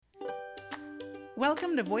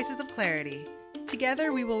Welcome to Voices of Clarity.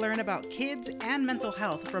 Together we will learn about kids and mental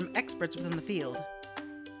health from experts within the field.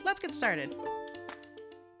 Let's get started.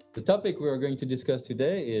 The topic we are going to discuss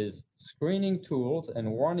today is screening tools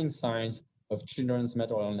and warning signs of children's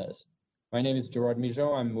mental illness. My name is Gerard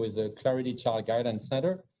Mijon. I'm with the Clarity Child Guidance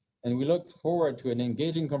Center, and we look forward to an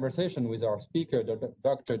engaging conversation with our speaker,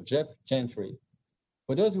 Dr. Jeff Gentry.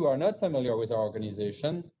 For those who are not familiar with our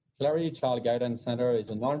organization, Clarity Child Guidance Center is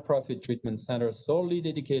a nonprofit treatment center solely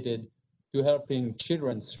dedicated to helping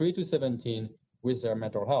children 3 to 17 with their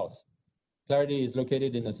mental health. Clarity is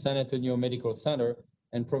located in the San Antonio Medical Center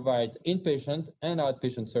and provides inpatient and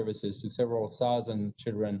outpatient services to several thousand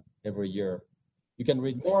children every year. You can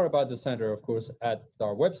read more about the center, of course, at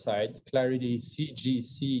our website,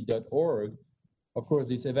 claritycgc.org. Of course,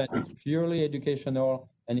 this event is purely educational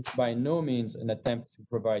and it's by no means an attempt to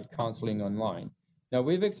provide counseling online. Now,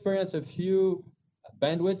 we've experienced a few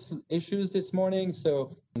bandwidth issues this morning,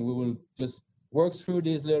 so we will just work through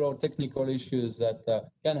these little technical issues that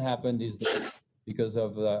can happen these days because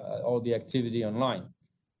of all the activity online.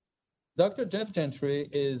 Dr. Jeff Gentry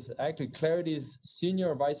is actually Clarity's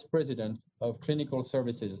Senior Vice President of Clinical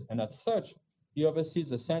Services, and as such, he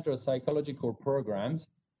oversees the Center's psychological programs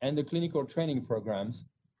and the clinical training programs,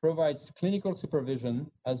 provides clinical supervision,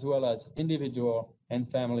 as well as individual and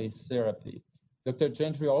family therapy. Dr.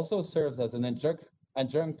 Gentry also serves as an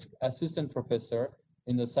adjunct assistant professor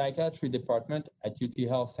in the psychiatry department at UT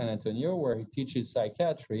Health San Antonio, where he teaches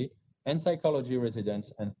psychiatry and psychology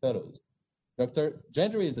residents and fellows. Dr.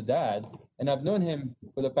 Gentry is a dad, and I've known him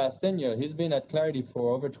for the past 10 years. He's been at Clarity for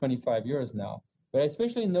over 25 years now, but I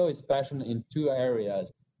especially know his passion in two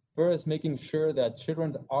areas. First, making sure that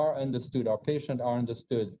children are understood, our patients are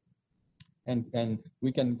understood, and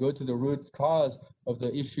we can go to the root cause of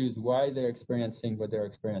the issues, why they're experiencing what they're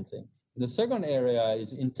experiencing. The second area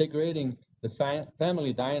is integrating the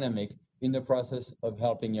family dynamic in the process of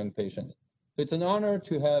helping young patients. So it's an honor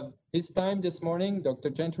to have his time this morning. Dr.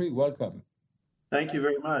 Gentry, welcome. Thank you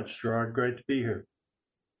very much, Gerard. Great to be here.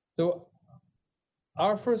 So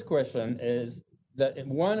our first question is that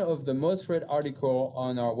one of the most read article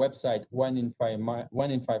on our website, One in Five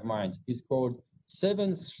Minds, is called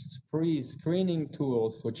 7 Free Screening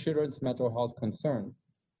Tools for Children's Mental Health Concern.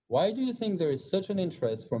 Why do you think there is such an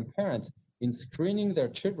interest from parents in screening their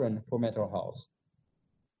children for mental health?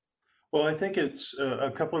 Well, I think it's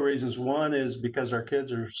a couple of reasons. One is because our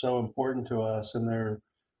kids are so important to us, and their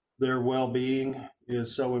well-being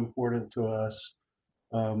is so important to us.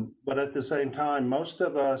 But at the same time, most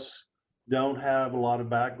of us don't have a lot of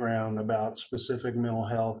background about specific mental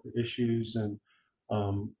health issues and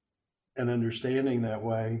understanding that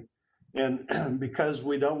way. And because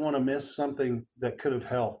we don't want to miss something that could have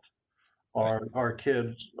helped our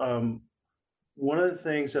kids. One of the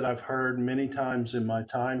things that I've heard many times in my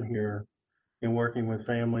time here in working with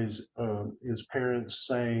families is parents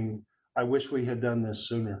saying, I wish we had done this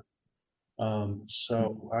sooner.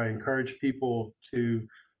 So I encourage people to,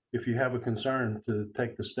 if you have a concern, to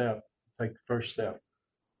take the first step.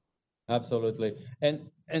 Absolutely.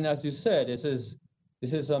 And as you said, this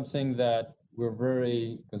is something that we're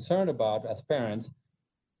very concerned about as parents.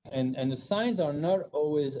 And the signs are not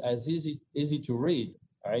always as easy to read,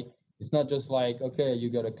 right? It's not just like, okay, you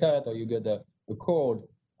got a cut or you get a cold.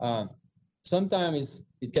 Sometimes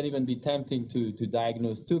it can even be tempting to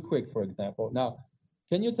diagnose too quick, for example. Now,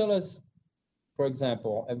 can you tell us, for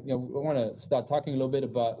example, we want to start talking a little bit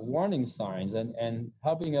about warning signs and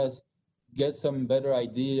helping us get some better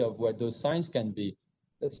idea of what those signs can be.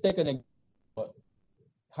 Let's take an example.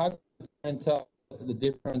 How can you tell the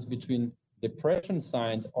difference between depression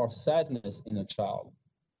signs or sadness in a child?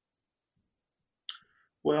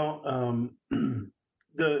 Well, one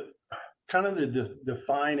of the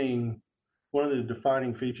defining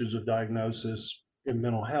features of diagnosis in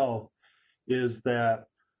mental health is that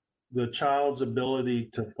the child's ability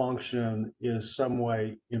to function is some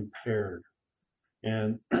way impaired.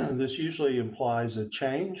 And this usually implies a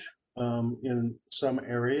change in some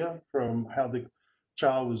area from how the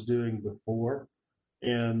child was doing before.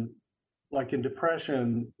 And like in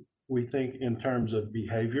depression, we think in terms of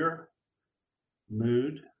behavior,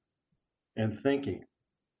 mood, and thinking.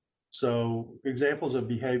 So examples of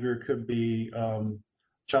behavior could be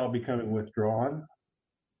child becoming withdrawn,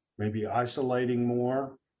 maybe isolating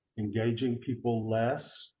more, engaging people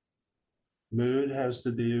less. Mood has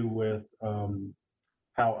to do with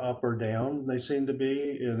how up or down they seem to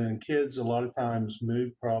be. And in kids, a lot of times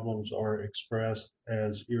mood problems are expressed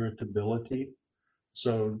as irritability.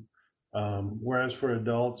 So whereas for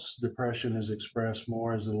adults, depression is expressed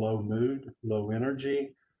more as a low mood, low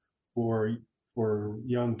energy. For for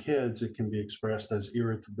young kids, it can be expressed as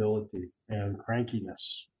irritability and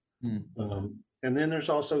crankiness. Mm. And then there's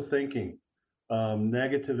also thinking,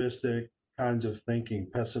 negativistic kinds of thinking,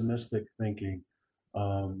 pessimistic thinking,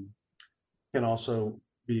 um, can also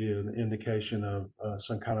be an indication of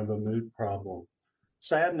some kind of a mood problem.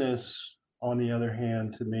 Sadness, on the other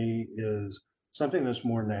hand, to me is something that's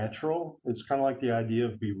more natural. It's kind of like the idea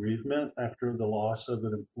of bereavement after the loss of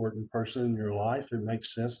an important person in your life. It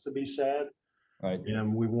makes sense to be sad. Right.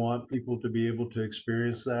 And we want people to be able to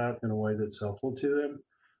experience that in a way that's helpful to them.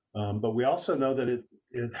 But we also know that it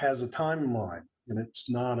has a timeline and it's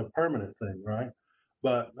not a permanent thing, right?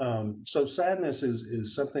 But so sadness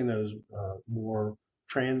is something that is more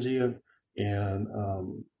transient and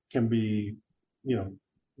can be, you know,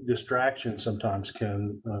 distraction sometimes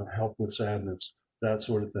can help with sadness, that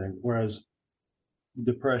sort of thing. Whereas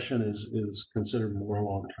depression is considered more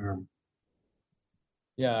long term.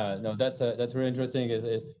 Yeah, no, that's really interesting.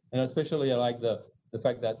 And especially I like the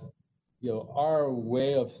fact that our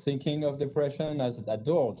way of thinking of depression as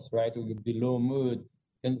adults, right, with below mood,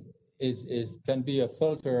 can can be a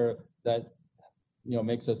filter that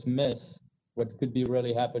makes us miss what could be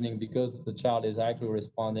really happening because the child is actually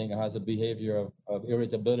responding or has a behavior of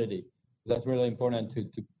irritability. That's really important to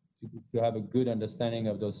have a good understanding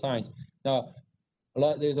of those signs. Now,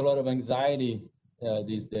 there's a lot of anxiety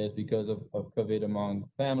these days because of COVID among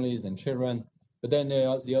families and children. But then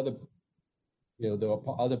the other, the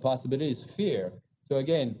other possibility is fear. So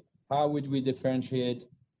again, how would we differentiate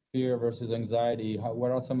fear versus anxiety?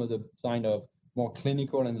 What are some of the signs of more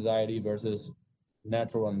clinical anxiety versus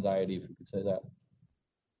natural anxiety, if you could say that?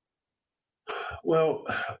 Well,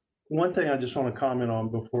 one thing I just want to comment on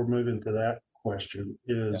before moving to that question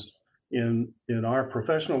is in our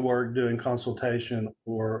professional work doing consultation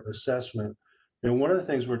or assessment, and one of the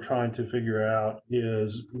things we're trying to figure out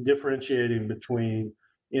is differentiating between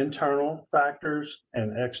internal factors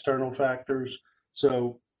and external factors.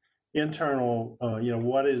 So internal,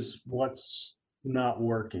 what's not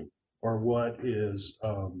working or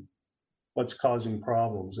what's causing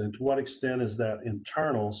problems, and to what extent is that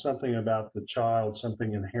internal, something about the child,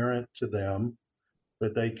 something inherent to them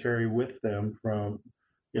that they carry with them from,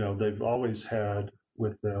 they've always had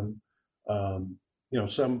with them.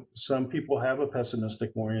 Some people have a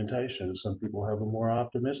pessimistic orientation, some people have a more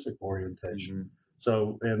optimistic orientation. Mhm.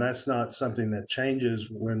 So, and that's not something that changes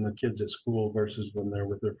when the kid's at school versus when they're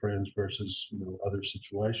with their friends versus other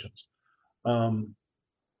situations.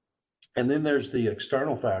 And then there's the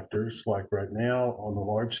external factors, like right now on the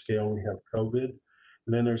large scale, we have COVID.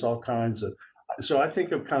 And then there's all kinds of, so I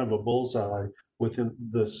think of kind of a bullseye. Within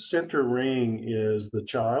the center ring is the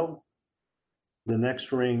child, the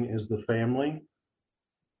next ring is the family,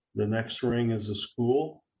 the next ring is the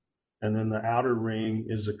school, and then the outer ring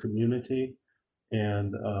is the community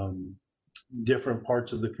and different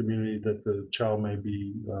parts of the community that the child may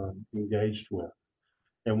be engaged with.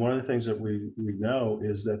 And one of the things that we know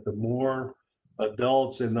is that the more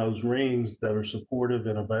adults in those rings that are supportive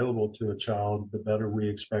and available to a child, the better we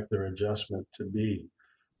expect their adjustment to be.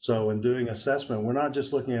 So in doing assessment, we're not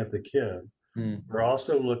just looking at the kid. We're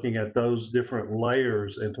also looking at those different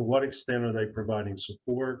layers and to what extent are they providing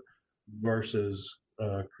support versus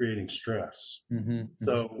creating stress. Mm-hmm.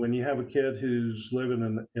 So when you have a kid who's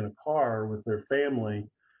living in a car with their family,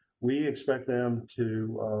 we expect them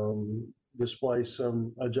to display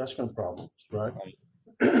some adjustment problems, right?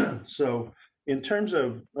 So in terms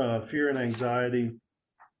of fear and anxiety,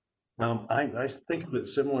 I think of it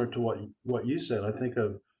similar to what you said. I think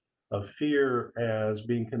of fear as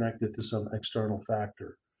being connected to some external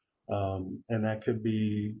factor. And that could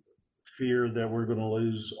be fear that we're going to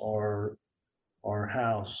lose our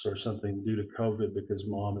house or something due to COVID because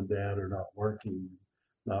mom and dad are not working,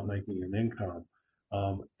 not making an income.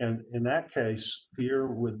 And in that case, fear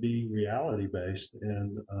would be reality based.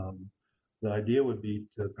 And the idea would be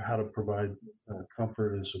how to provide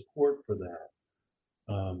comfort and support for that.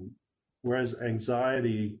 Whereas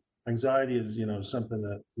anxiety is, something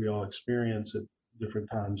that we all experience at different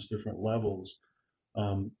times, different levels.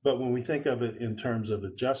 But when we think of it in terms of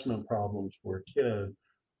adjustment problems for a kid,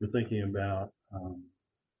 we're thinking about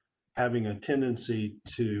having a tendency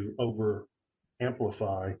to over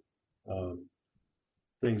amplify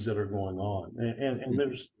things that are going on. And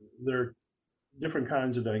there are different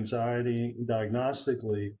kinds of anxiety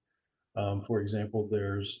diagnostically. For example,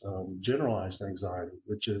 there's generalized anxiety,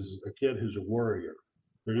 which is a kid who's a worrier.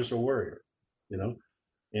 They're just a worrier, you know,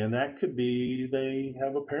 and that could be they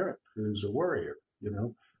have a parent who's a worrier,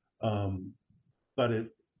 but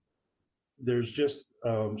there's just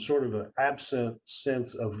sort of an absent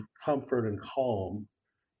sense of comfort and calm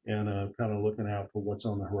and kind of looking out for what's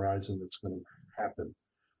on the horizon that's going to happen.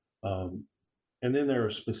 And then there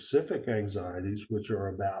are specific anxieties, which are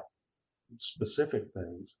about specific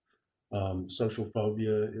things. Social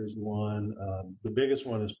phobia is one. The biggest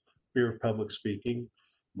one is fear of public speaking.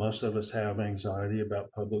 Most of us have anxiety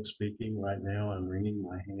about public speaking right now. I'm wringing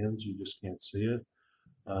my hands. You just can't see it.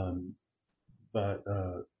 But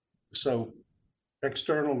so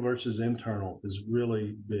external versus internal is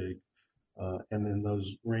really big. And then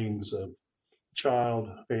those rings of child,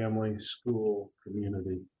 family, school,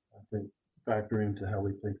 community, I think factor into how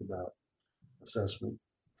we think about assessment.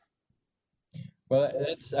 Well,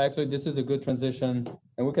 it's actually, this is a good transition,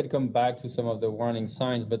 and we could come back to some of the warning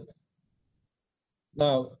signs, but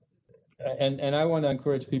now, and I want to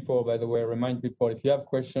encourage people, by the way, remind people, if you have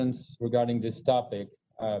questions regarding this topic,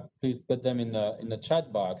 please put them in the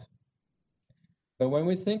chat box. But when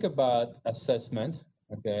we think about assessment,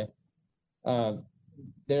 okay,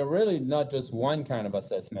 they're really not just one kind of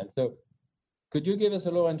assessment. So could you give us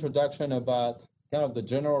a little introduction about kind of the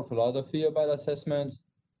general philosophy about assessment,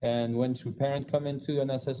 and when should parents come into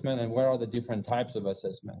an assessment, and where are the different types of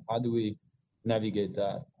assessment? How do we navigate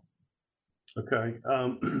that? Okay.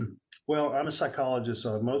 Well, I'm a psychologist,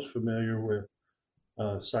 so I'm most familiar with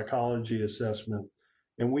psychology assessment.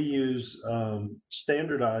 And we use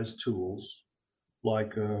standardized tools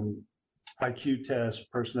like IQ tests,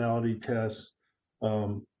 personality tests,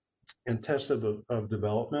 and tests of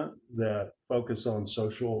development that focus on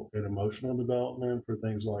social and emotional development for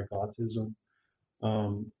things like autism.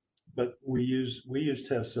 But we use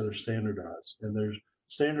tests that are standardized, and there's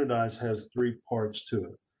standardized has three parts to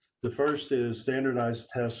it. The first is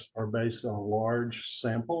standardized tests are based on large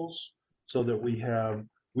samples so that we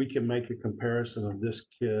can make a comparison of this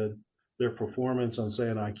kid, their performance on, say,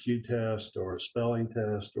 an IQ test or a spelling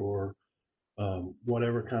test or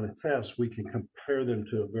whatever kind of test. We can compare them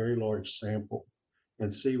to a very large sample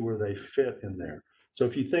and see where they fit in there. So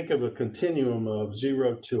if you think of a continuum of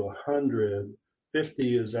 0 to 100,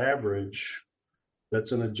 50 is average.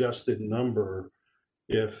 That's an adjusted number.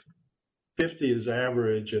 If 50 is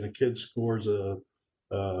average and a kid scores a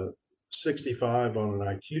 65 on an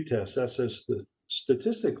IQ test, that says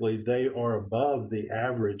statistically they are above the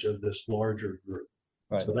average of this larger group.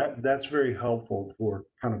 Right. So that's very helpful for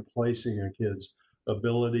kind of placing a kid's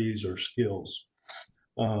abilities or skills.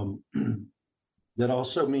 That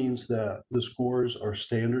also means that the scores are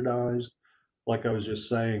standardized. Like I was just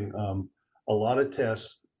saying, a lot of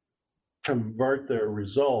tests convert their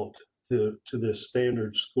result to this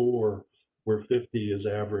standard score where 50 is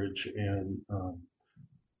average and,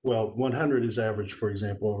 100 is average, for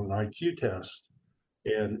example, on an IQ test.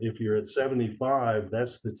 And if you're at 75,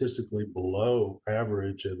 that's statistically below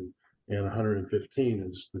average, and 115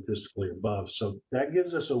 is statistically above. So that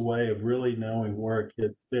gives us a way of really knowing where a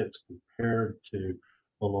kid fits compared to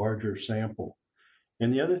a larger sample.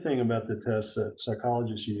 And the other thing about the tests that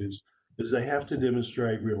psychologists use is they have to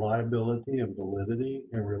demonstrate reliability and validity.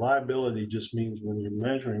 And reliability just means when you're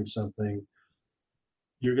measuring something,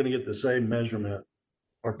 you're going to get the same measurement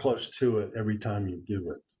or close to it every time you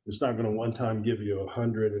do it. It's not going to one time give you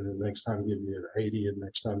 100 and the next time give you an 80 and the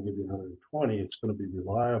next time give you 120. It's going to be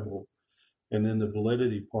reliable. And then the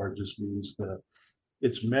validity part just means that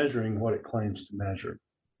it's measuring what it claims to measure.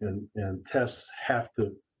 And tests have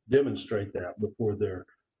to demonstrate that before they're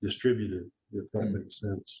distributed, if that makes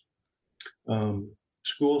sense.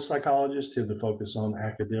 School psychologists tend to focus on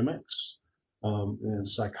academics, and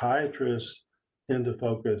psychiatrists tend to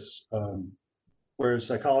focus, whereas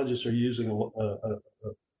psychologists are using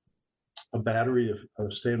a battery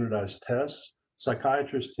of standardized tests,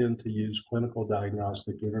 psychiatrists tend to use clinical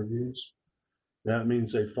diagnostic interviews. That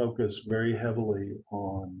means they focus very heavily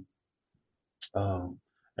on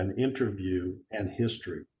an interview and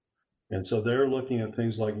history. And so they're looking at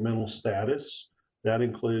things like mental status. That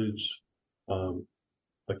includes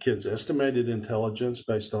a kid's estimated intelligence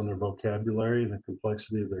based on their vocabulary and the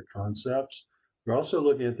complexity of their concepts. They're also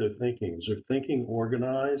looking at their thinking. Is their thinking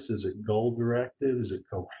organized? Is it goal-directed? Is it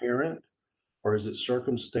coherent? Or is it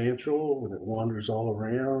circumstantial and it wanders all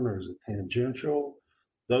around? Or is it tangential?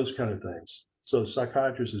 Those kind of things. So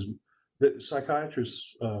psychiatrists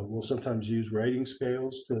will sometimes use rating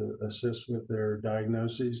scales to assist with their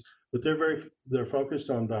diagnoses, but they're focused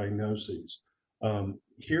on diagnoses.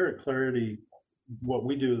 Here at Clarity, what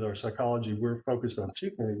we do with our psychology, we're focused on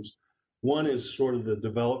two things. One is sort of the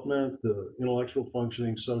development, the intellectual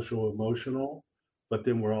functioning, social, emotional, but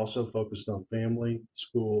then we're also focused on family,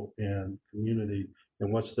 school, and community,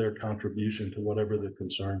 and what's their contribution to whatever the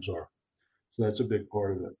concerns are. So that's a big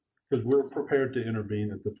part of it, because we're prepared to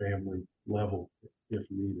intervene at the family level if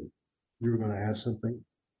needed. You were going to ask something?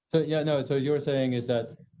 So yeah, no. So you're saying is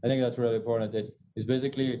that I think that's really important. It's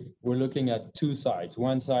basically we're looking at two sides.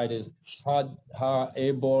 One side is how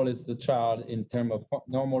able is the child in terms of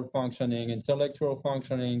normal functioning, intellectual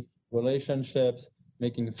functioning, relationships,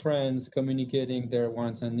 making friends, communicating their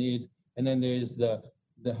wants and needs, and then there's the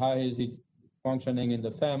how is he functioning in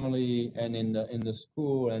the family and in the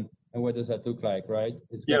school, and what does that look like, right?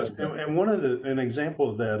 It's kind Yes, of and an example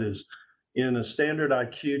of that is in a standard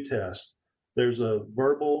IQ test, there's a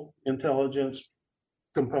verbal intelligence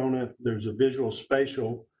component, there's a visual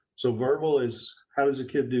spatial. So verbal is how does a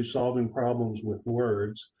kid do solving problems with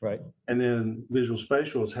words? right. And then visual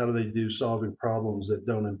spatial is how do they do solving problems that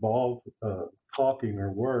don't involve talking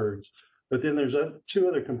or words. But then there's two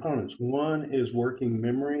other components. One is working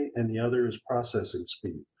memory and the other is processing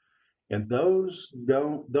speed. And those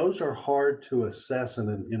are hard to assess in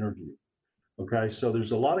an interview. Okay, so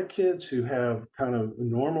there's a lot of kids who have kind of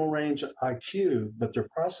normal range IQ, but their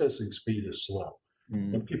processing speed is slow.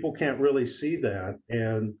 And people can't really see that.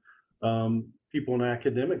 And people in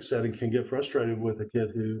academic setting can get frustrated with a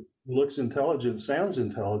kid who looks intelligent, sounds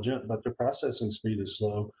intelligent, but their processing speed is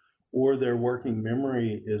slow, or their working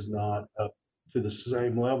memory is not up to the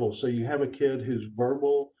same level. So you have a kid who's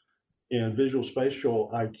verbal and visual spatial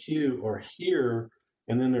IQ are here,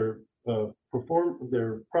 and then their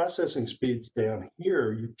processing speeds down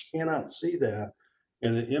here. You cannot see that,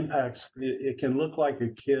 and it impacts. It can look like a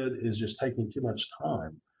kid is just taking too much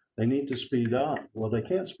time. They need to speed up. Well, they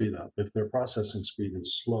can't speed up if their processing speed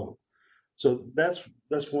is slow. So that's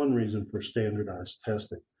one reason for standardized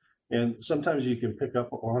testing. And sometimes you can pick up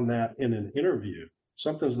on that in an interview.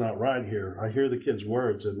 Something's not right here. I hear the kid's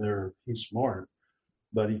words and he's smart,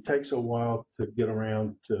 but he takes a while to get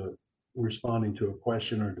around to responding to a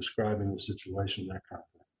question or describing the situation, that kind of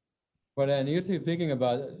thing. Well, and you're thinking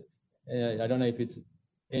about, I don't know if it's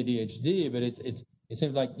ADHD, but it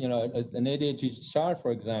seems like, an ADHD child,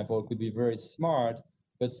 for example, could be very smart,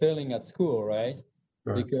 but failing at school, right?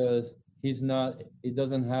 Right. Because he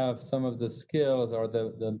doesn't have some of the skills or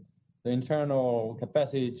the internal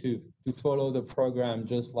capacity to follow the program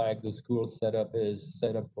just like the school setup is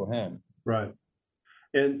set up for him. Right.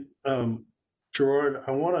 And Gerard,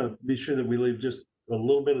 I want to be sure that we leave just a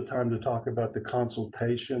little bit of time to talk about the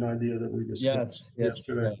consultation idea that we discussed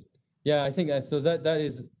yesterday. Right. Yeah, I think so. That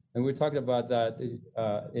is, and we talked about that.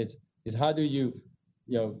 It's how do your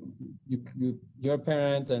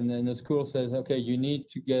parent and then the school says, okay, you need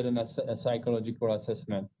to get a psychological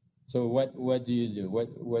assessment. So what do you do?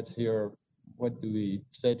 What do we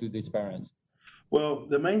say to these parents? Well,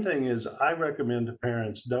 the main thing is I recommend to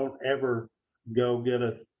parents don't ever go get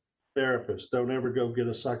a therapist, don't ever go get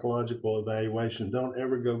a psychological evaluation, don't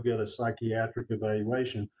ever go get a psychiatric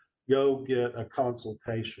evaluation. Go get a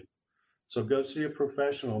consultation. So go see a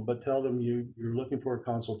professional, but tell them you're looking for a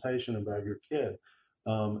consultation about your kid.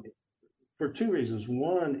 Um, for two reasons.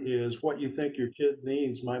 One is what you think your kid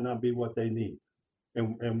needs might not be what they need.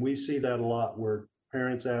 And we see that a lot where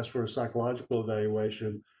parents ask for a psychological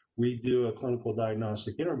evaluation. We do a clinical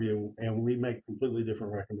diagnostic interview and we make completely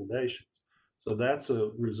different recommendations. So that's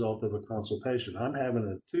a result of a consultation. I'm having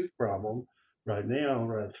a tooth problem right now,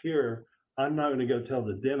 right here. I'm not going to go tell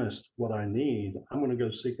the dentist what I need. I'm going to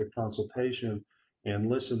go seek a consultation and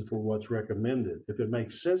listen for what's recommended. If it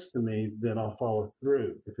makes sense to me, then I'll follow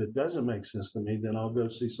through. If it doesn't make sense to me, then I'll go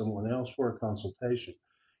see someone else for a consultation.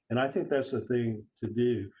 And I think that's the thing to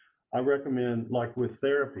do. I recommend, like with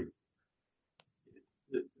therapy,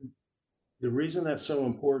 the reason that's so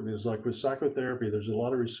important is like with psychotherapy, there's a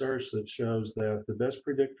lot of research that shows that the best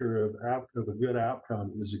predictor of a good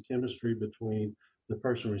outcome is the chemistry between the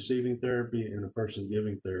person receiving therapy and the person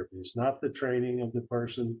giving therapy. It's not the training of the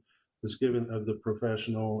person that's given of the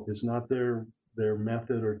professional. It's not their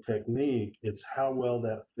method or technique. It's how well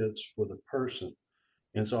that fits for the person.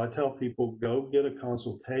 And so I tell people, go get a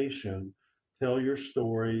consultation, tell your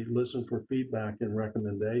story, listen for feedback and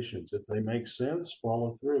recommendations. If they make sense,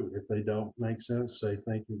 follow through. If they don't make sense, say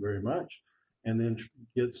thank you very much, and then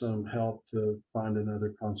get some help to find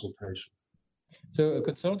another consultation. So a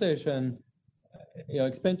consultation,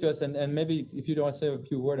 explain to us, and maybe if you don't want to say a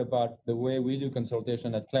few words about the way we do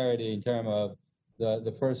consultation at Clarity in terms of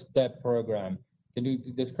the first step program. Can you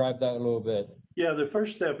describe that a little bit? Yeah, the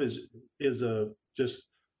first step is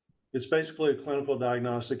it's basically a clinical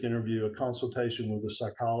diagnostic interview, a consultation with a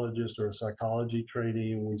psychologist or a psychology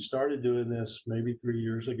trainee. And we started doing this maybe 3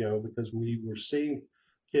 years ago because we were seeing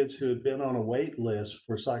kids who had been on a wait list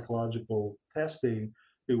for psychological testing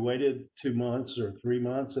who waited 2 months or 3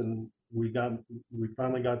 months, and we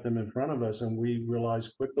finally got them in front of us, and we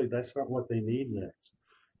realized quickly that's not what they need next.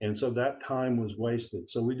 And so that time was wasted.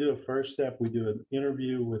 So we do a first step, we do an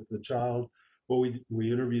interview with the child. Well,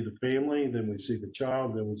 we interview the family, then we see the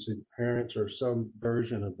child, then we see the parents or some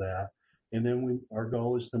version of that. And then our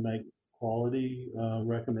goal is to make quality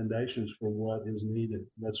recommendations for what is needed.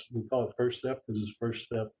 We call it first step because it's first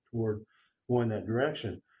step toward going that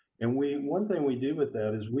direction. And one thing we do with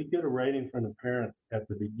that is we get a rating from the parent at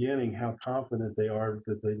the beginning, how confident they are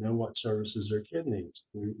that they know what services their kid needs.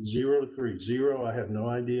 0 to 3. 0, I have no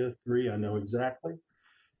idea. 3, I know exactly.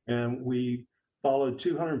 And we followed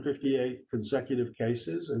 258 consecutive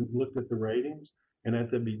cases and looked at the ratings. And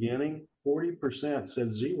at the beginning, 40%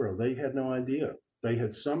 said 0. They had no idea. They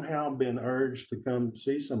had somehow been urged to come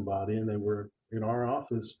see somebody, and they were in our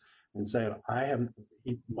office and saying,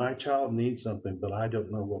 my child needs something, but I don't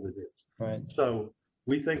know what it is. Right. So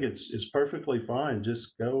we think it's perfectly fine.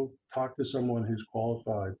 Just go talk to someone who's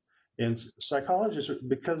qualified. And psychologists,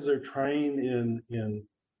 because they're trained in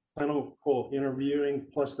clinical interviewing,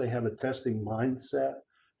 plus they have a testing mindset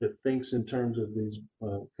that thinks in terms of these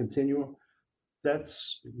continuum.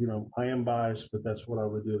 That's, I am biased, but that's what I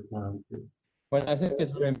would do with my own kid. Well, I think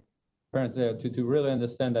it's very important to really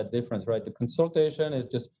understand that difference, right? The consultation is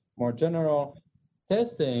just more general.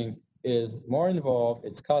 Testing is more involved.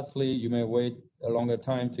 It's costly. You may wait a longer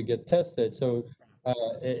time to get tested. So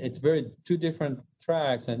it's very two different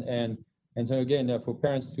tracks. And so again, for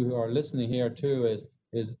parents who are listening here too,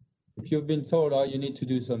 is if you've been told, oh, you need to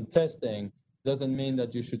do some testing, doesn't mean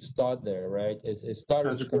that you should start there, right? It starts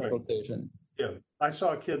with the consultation. Yeah, I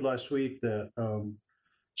saw a kid last week that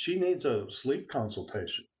she needs a sleep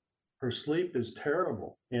consultation. Her sleep is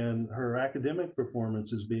terrible, and her academic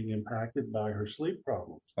performance is being impacted by her sleep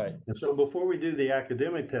problems. Right. And so before we do the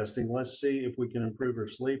academic testing, let's see if we can improve her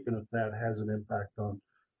sleep and if that has an impact on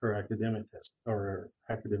her academic test or her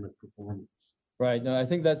academic performance. Right. No, I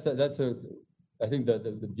think I think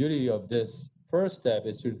the beauty of this first step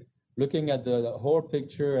is to looking at the whole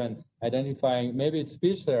picture and identifying, maybe it's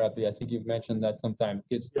speech therapy. I think you've mentioned that sometimes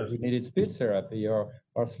kids Yes. needed speech therapy or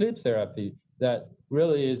sleep therapy. That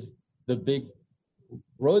really is the big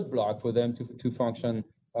roadblock for them to function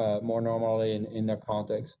more normally in their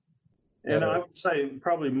context. And I would say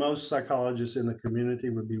probably most psychologists in the community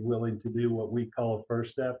would be willing to do what we call a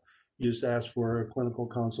first step. You just ask for a clinical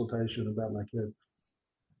consultation about my kid.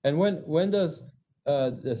 And when does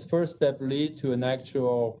this first step lead to an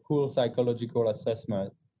actual full psychological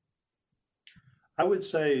assessment? I would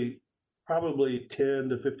say probably 10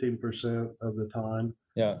 to 15% of the time.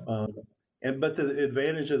 Yeah. But the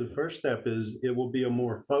advantage of the first step is it will be a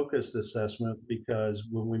more focused assessment, because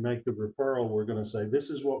when we make the referral, we're going to say, this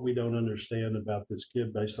is what we don't understand about this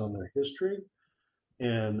kid based on their history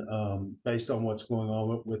and based on what's going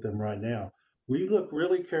on with them right now. We look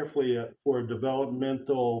really carefully for a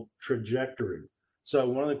developmental trajectory. So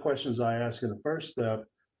one of the questions I ask in the first step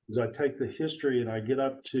is I take the history and I get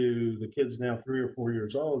up to the kid's now 3 or 4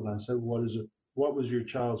 years old, and I said, what was your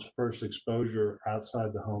child's first exposure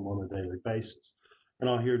outside the home on a daily basis? And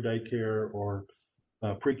I'll hear daycare or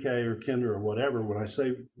pre-K or kinder or whatever.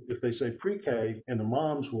 If they say pre-K, and the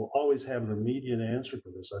moms will always have an immediate answer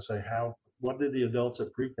for this. I say, what did the adults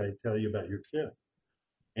at pre-K tell you about your kid?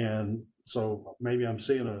 And so maybe I'm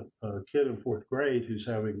seeing a kid in 4th grade who's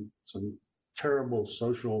having some terrible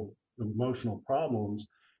social, emotional problems.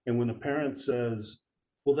 And when the parent says,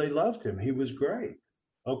 well, they loved him, he was great.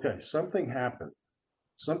 Okay, something happened.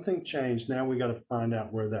 Something changed. Now we got to find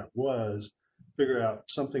out where that was, figure out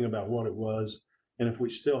something about what it was. And if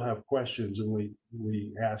we still have questions, and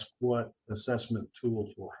we ask what assessment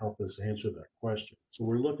tools will help us answer that question. So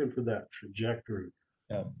we're looking for that trajectory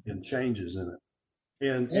and changes in it.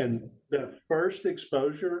 And that first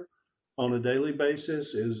exposure on a daily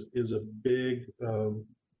basis is a big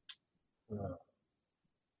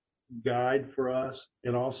guide for us.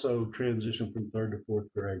 And also transition from 3rd to 4th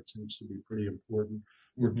grade seems to be pretty important.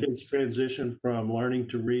 Where kids transition from learning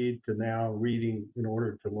to read to now reading in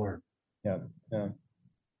order to learn. Yeah.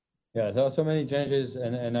 There are so many changes,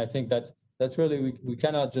 and I think that's really we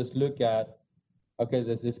cannot just look at, okay,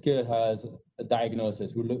 this kid has a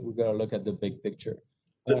diagnosis. We got to look at the big picture.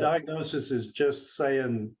 The diagnosis is just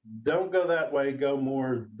saying, don't go that way, go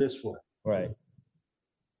more this way. Right.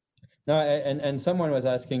 No, and someone was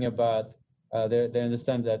asking about, they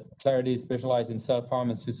understand that Clarity is specialized in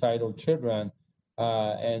self-harm and suicidal children,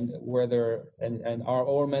 and are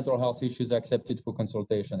all mental health issues accepted for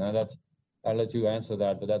consultation? And I'll let you answer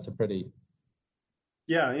that, but that's a pretty...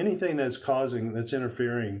 Yeah, anything that's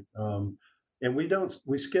interfering. And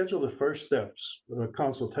we schedule the first steps,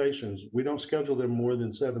 consultations. We don't schedule them more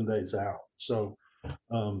than 7 days out. So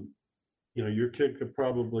your kid could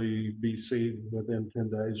probably be seen within 10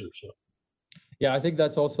 days or so. Yeah, I think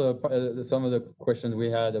that's also some of the questions we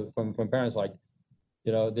had from parents, like,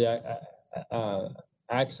 the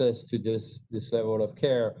access to this level of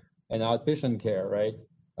care and outpatient care, right,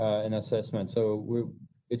 and assessment. So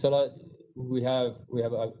it's a lot. We have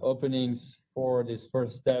openings for this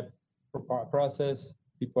first step process.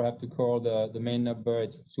 People have to call the main number.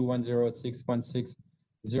 It's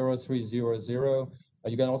 210-616-0300.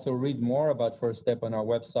 You can also read more about First Step on our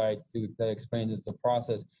website that explains the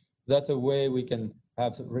process. That's a way we can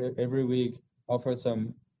have every week offer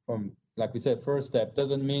some from, like we said, First Step.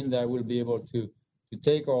 Doesn't mean that we'll be able to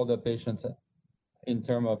take all the patients in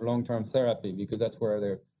terms of long-term therapy, because that's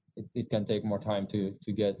where it can take more time to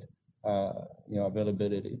get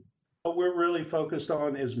availability. What we're really focused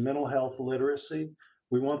on is mental health literacy.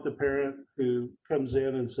 We want the parent who comes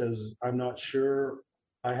in and says, I'm not sure,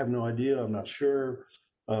 I have no idea, I'm not sure,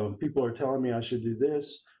 people are telling me I should do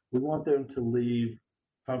this. We want them to leave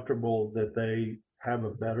comfortable that they have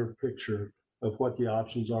a better picture of what the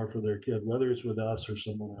options are for their kid, whether it's with us or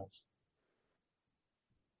someone else.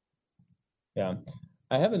 Yeah,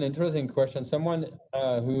 I have an interesting question. Someone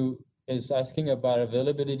who is asking about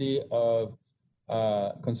availability of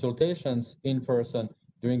consultations in person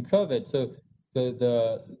during COVID. So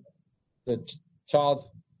the child's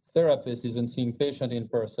therapist isn't seeing patient in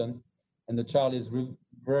person, and the child is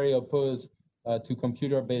very opposed to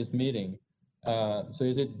computer-based meeting. So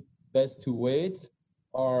is it best to wait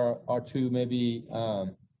or to maybe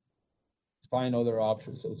find other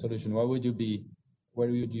options, solution? What would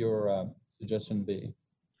your suggestion be?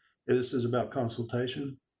 This is about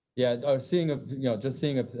consultation. Yeah, or just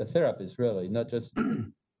seeing a therapist, really, not just.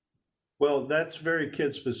 Well, that's very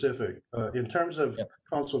kid specific. In terms of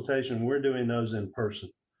consultation, we're doing those in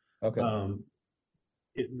person. Okay.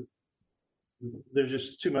 There's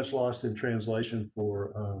just too much lost in translation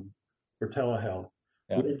for telehealth.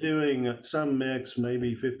 Yeah. We're doing some mix,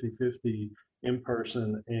 maybe 50-50 in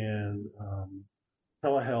person and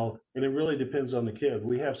telehealth, and it really depends on the kid.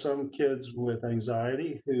 We have some kids with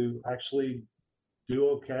anxiety who actually do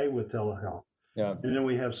okay with telehealth. Yeah. And then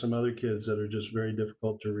we have some other kids that are just very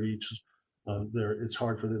difficult to reach. It's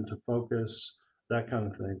hard for them to focus, that kind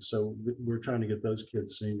of thing. So we're trying to get those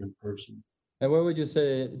kids seen in person. And what would you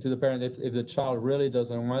say to the parent if the child really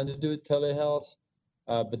doesn't want to do telehealth,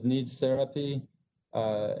 but needs therapy,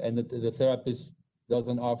 and the therapist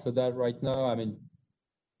doesn't offer that right now? I mean,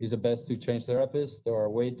 is it best to change therapist or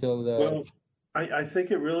wait till the... Well, I think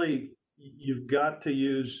you've got to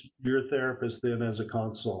use your therapist then as a a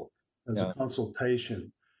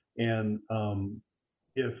consultation. And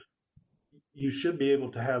if you should be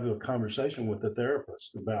able to have a conversation with the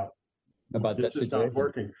therapist about this is not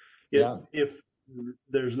working. If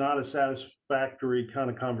there's not a satisfactory kind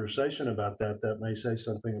of conversation about that may say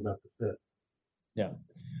something about the fit. Yeah.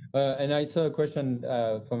 And I saw a question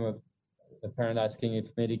from a parent asking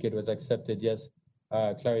if Medicaid was accepted. Yes,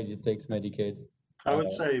 Clarity takes Medicaid. I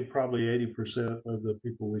would say probably 80% of the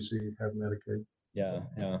people we see have Medicaid. Yeah.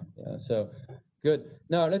 So good.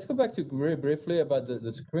 Now let's go back to very briefly about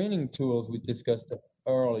the screening tools we discussed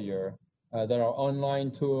earlier. There are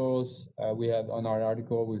online tools we have on our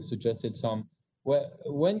article. We've suggested some.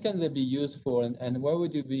 When can they be useful, and what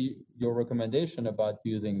would be your recommendation about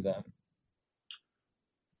using them?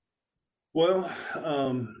 Well,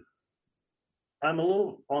 I'm a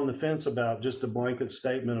little on the fence about just a blanket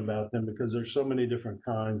statement about them because there's so many different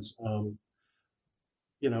kinds.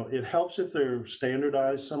 It helps if they're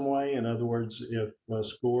standardized some way. In other words, if a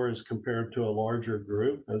score is compared to a larger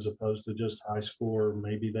group as opposed to just high score,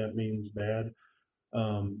 maybe that means bad.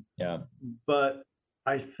 But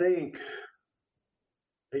I think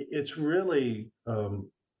it's really,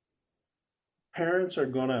 parents are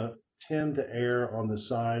going to tend to err on the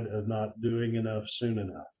side of not doing enough soon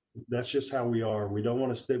enough. That's just how we are. We don't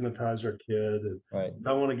want to stigmatize our kid and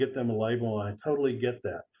don't want to get them a label. I totally get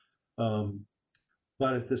that.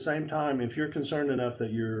 But at the same time, if you're concerned enough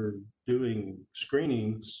that you're doing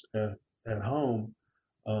screenings at home,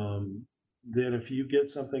 then if you get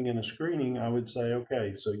something in a screening, I would say,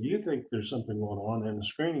 okay, so you think there's something going on and the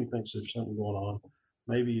screening thinks there's something going on,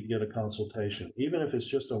 maybe you get a consultation, even if it's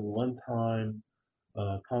just a one-time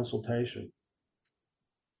consultation.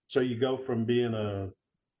 So you go from being a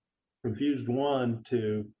confused one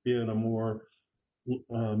to being a more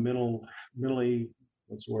mental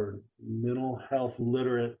health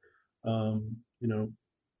literate,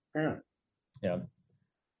 parent. Yeah,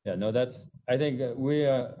 no, I think we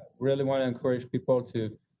really want to encourage people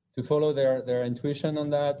to follow their intuition on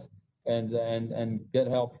that and get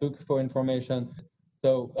help, look for information.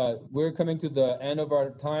 So we're coming to the end of our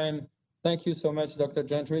time. Thank you so much, Dr.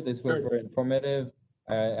 Gentry. This was Sure. very informative.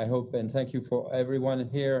 I hope, and thank you for everyone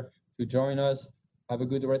here to join us. Have a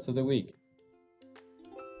good rest of the week.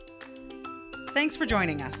 Thanks for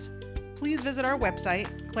joining us. Please visit our website,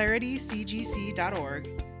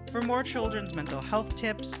 claritycgc.org, for more children's mental health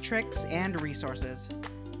tips, tricks, and resources.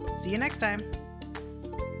 See you next time.